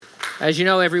As you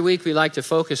know, every week we like to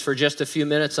focus for just a few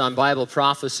minutes on Bible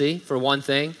prophecy. For one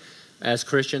thing, as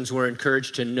Christians, we're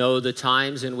encouraged to know the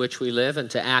times in which we live and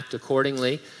to act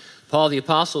accordingly. Paul the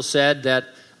Apostle said that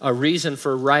a reason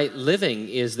for right living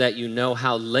is that you know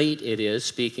how late it is,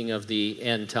 speaking of the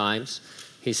end times.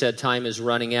 He said time is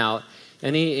running out.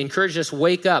 And he encouraged us,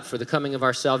 wake up, for the coming of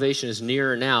our salvation is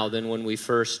nearer now than when we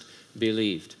first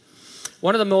believed.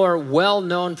 One of the more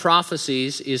well-known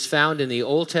prophecies is found in the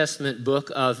Old Testament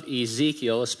book of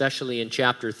Ezekiel, especially in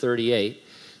chapter 38.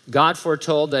 God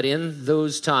foretold that in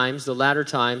those times, the latter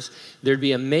times, there'd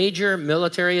be a major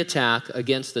military attack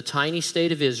against the tiny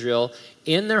state of Israel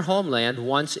in their homeland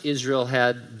once Israel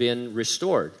had been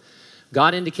restored.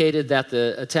 God indicated that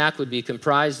the attack would be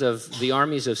comprised of the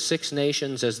armies of 6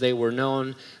 nations as they were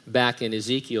known back in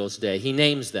Ezekiel's day. He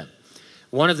names them.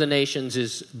 One of the nations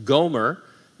is Gomer.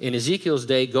 In Ezekiel's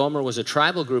day, Gomer was a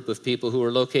tribal group of people who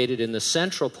were located in the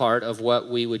central part of what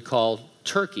we would call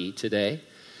Turkey today.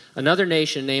 Another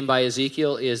nation named by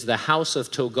Ezekiel is the house of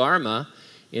Togarmah.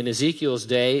 In Ezekiel's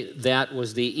day, that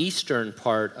was the eastern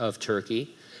part of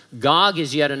Turkey. Gog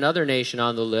is yet another nation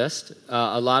on the list.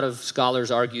 A lot of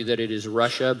scholars argue that it is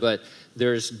Russia, but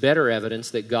there's better evidence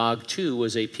that Gog, too,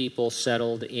 was a people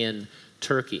settled in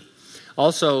Turkey.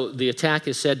 Also, the attack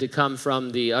is said to come from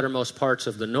the uttermost parts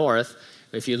of the north.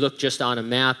 If you look just on a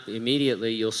map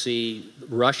immediately, you'll see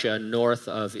Russia north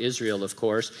of Israel, of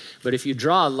course. But if you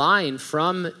draw a line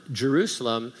from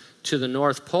Jerusalem to the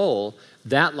North Pole,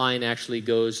 that line actually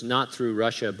goes not through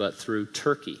Russia, but through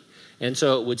Turkey. And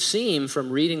so it would seem from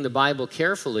reading the Bible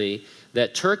carefully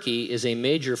that Turkey is a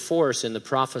major force in the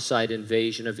prophesied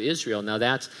invasion of Israel. Now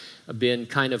that's been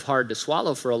kind of hard to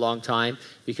swallow for a long time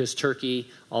because Turkey,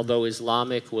 although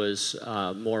Islamic, was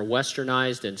more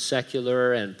westernized and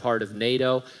secular and part of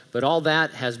NATO, but all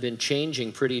that has been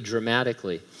changing pretty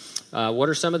dramatically. What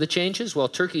are some of the changes? Well,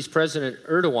 Turkey's President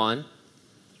Erdogan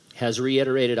has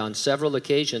reiterated on several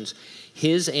occasions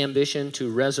his ambition to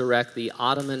resurrect the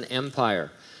Ottoman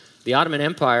Empire. The Ottoman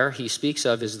Empire he speaks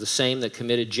of is the same that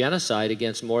committed genocide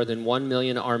against more than 1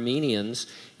 million Armenians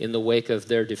in the wake of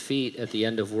their defeat at the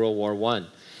end of World War I.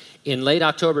 In late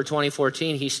October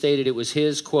 2014, he stated it was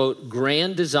his, quote,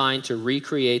 grand design to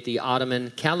recreate the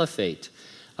Ottoman Caliphate.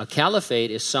 A caliphate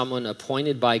is someone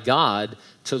appointed by God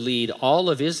to lead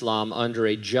all of Islam under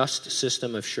a just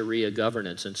system of Sharia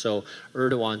governance. And so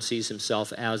Erdogan sees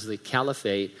himself as the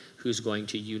caliphate who's going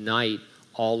to unite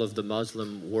all of the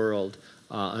Muslim world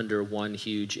under one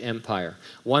huge empire.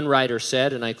 One writer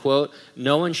said, and I quote,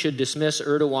 "No one should dismiss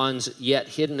Erdogan's yet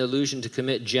hidden illusion to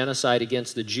commit genocide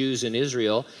against the Jews in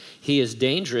Israel. He is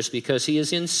dangerous because he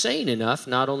is insane enough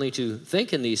not only to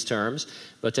think in these terms,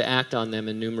 but to act on them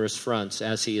in numerous fronts,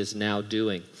 as he is now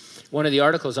doing." One of the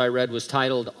articles I read was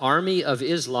titled, "Army of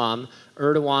Islam,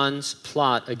 Erdogan's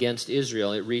Plot Against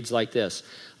Israel." It reads like this: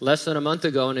 less than a month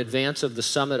ago, in advance of the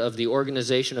summit of the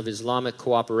Organization of Islamic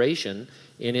Cooperation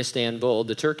in Istanbul,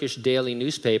 the Turkish daily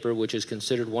newspaper, which is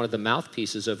considered one of the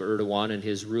mouthpieces of Erdogan and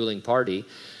his ruling party,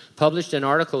 published an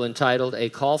article entitled "A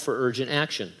Call for Urgent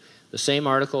Action." The same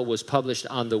article was published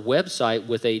on the website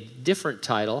with a different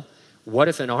title, "What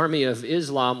if an Army of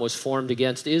Islam was formed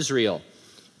against Israel?"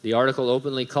 The article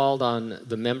openly called on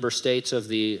the member states of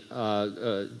the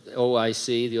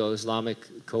OIC, the Islamic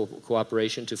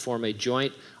Cooperation, to form a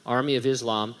joint army of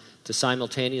Islam to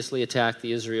simultaneously attack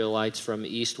the Israelites from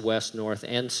east, west, north,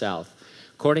 and south.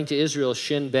 According to Israel's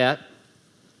Shin Bet,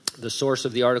 the source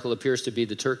of the article appears to be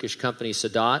the Turkish company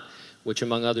Sadat, which,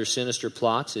 among other sinister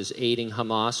plots, is aiding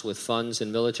Hamas with funds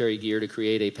and military gear to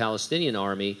create a Palestinian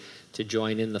army to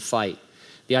join in the fight.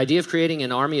 The idea of creating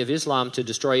an army of Islam to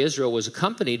destroy Israel was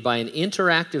accompanied by an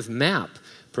interactive map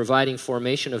providing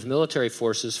formation of military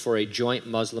forces for a joint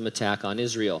Muslim attack on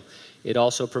Israel. It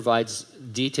also provides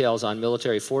details on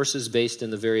military forces based in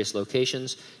the various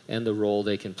locations and the role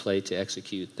they can play to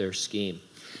execute their scheme.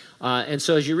 And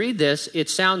so as you read this, it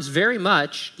sounds very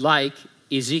much like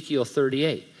Ezekiel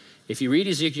 38. If you read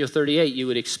Ezekiel 38, you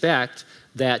would expect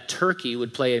that Turkey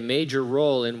would play a major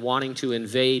role in wanting to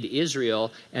invade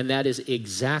Israel, and that is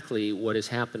exactly what is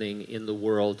happening in the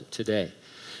world today.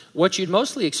 What you'd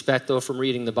mostly expect, though, from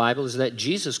reading the Bible is that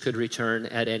Jesus could return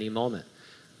at any moment.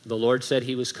 The Lord said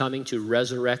he was coming to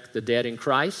resurrect the dead in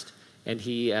Christ, and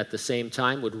he, at the same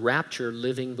time, would rapture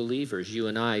living believers, you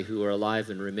and I, who are alive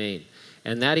and remain.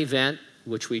 And that event,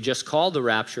 which we just called the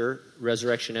rapture,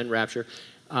 resurrection and rapture,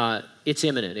 it's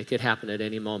imminent. It could happen at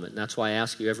any moment. And that's why I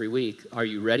ask you every week, are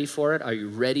you ready for it? Are you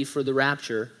ready for the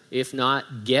rapture? If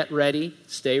not, get ready,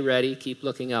 stay ready, keep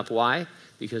looking up. Why?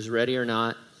 Because ready or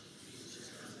not,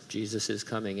 Jesus is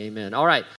coming. Amen. All right.